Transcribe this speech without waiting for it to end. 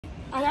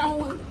I got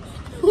one.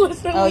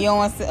 What's up? Oh, you don't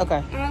want to sit?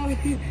 Okay.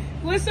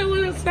 What's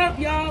up,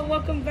 y'all?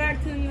 Welcome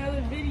back to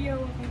another video.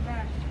 Welcome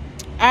back.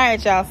 All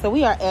right, y'all. So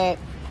we are at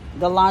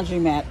the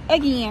laundromat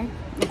again,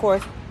 of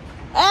course.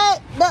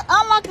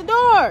 Unlock the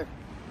door.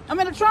 I'm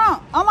in the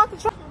trunk. Unlock the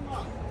trunk.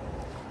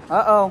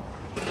 Uh-oh.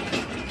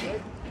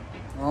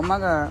 Oh, my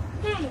God.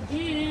 Not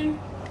again.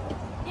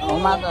 Oh,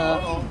 my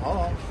God. Hold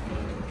on.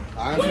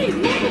 Wait,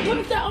 what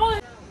is that? All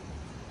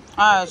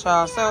right,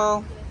 y'all.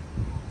 So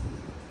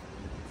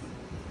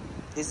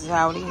this is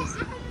how it is.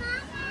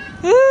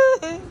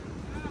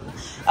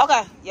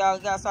 Okay, y'all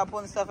gotta start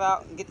pulling stuff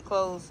out and get the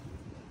clothes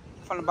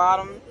from the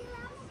bottom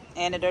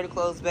and the dirty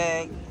clothes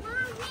bag.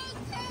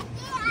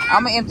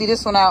 I'm gonna empty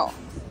this one out.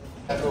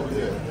 That's over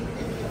there.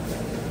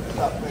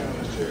 Stop playing on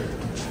this chair.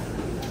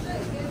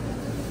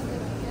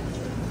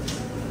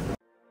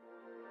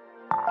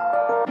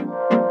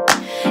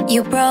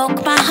 You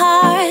broke my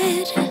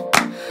heart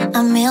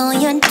a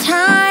million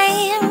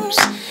times.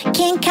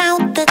 Can't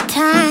count the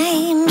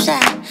times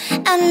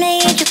I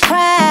made you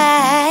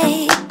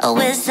cry. Oh,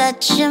 we're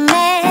such a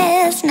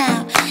mess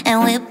now,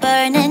 and we're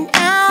burning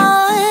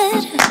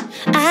out.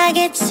 I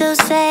get so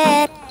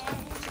sad.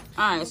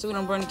 Alright, so we're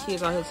gonna bring the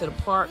kids out here to the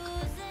park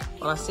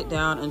while I sit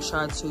down and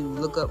try to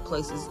look up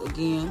places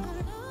again,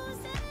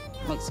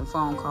 make some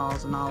phone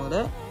calls and all of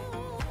that.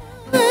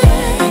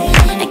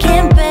 I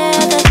can't bear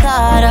the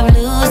thought of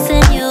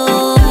losing you.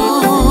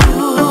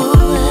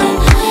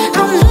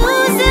 I'm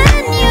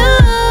losing you.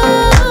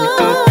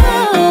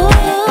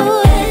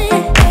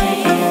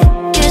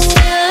 You're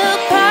still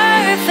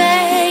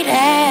perfect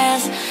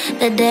as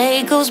the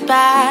day goes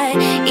by.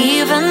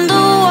 Even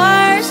the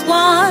worst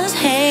ones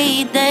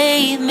hate,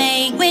 they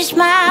make me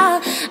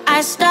smile.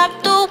 I stop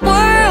the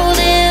world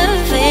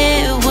if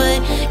it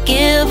would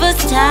give us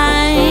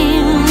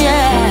time,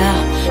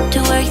 yeah, to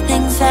work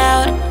things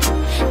out.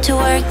 To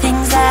work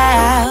things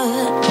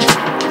out,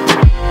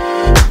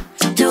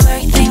 to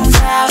work things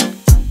out,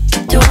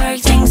 to work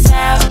things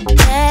out,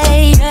 yeah,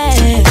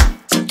 yeah.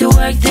 To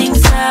work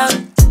things out,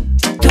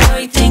 to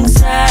work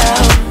things out.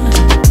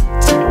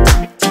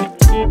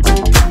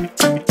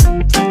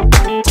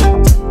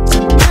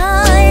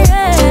 Oh,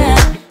 yeah.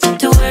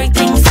 To work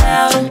things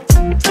out,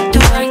 to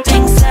work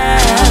things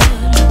out.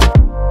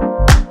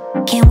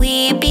 Can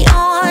we be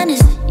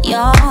honest?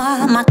 You're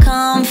my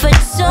comfort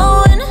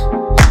zone.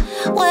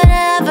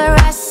 Whatever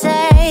I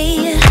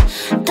say,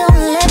 don't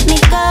let me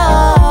go.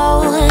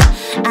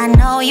 I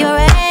know you're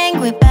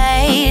angry,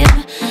 babe,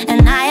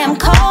 and I am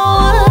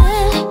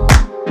cold.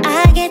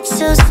 I get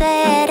so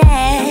sad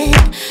at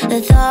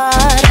the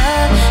thought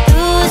of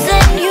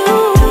losing you.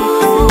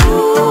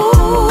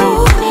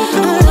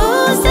 I'm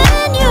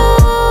losing you.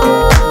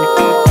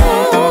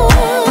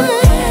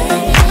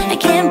 I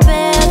can't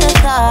bear the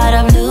thought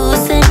of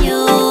losing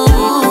you.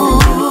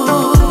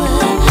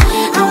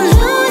 I'm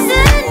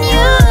losing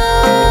you.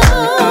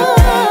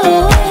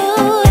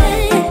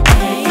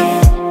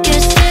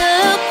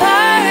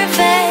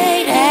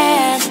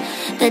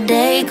 The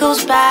day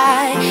goes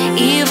by,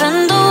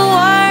 even the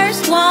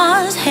worst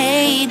ones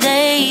hate,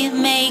 they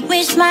make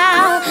me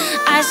smile.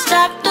 I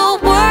stopped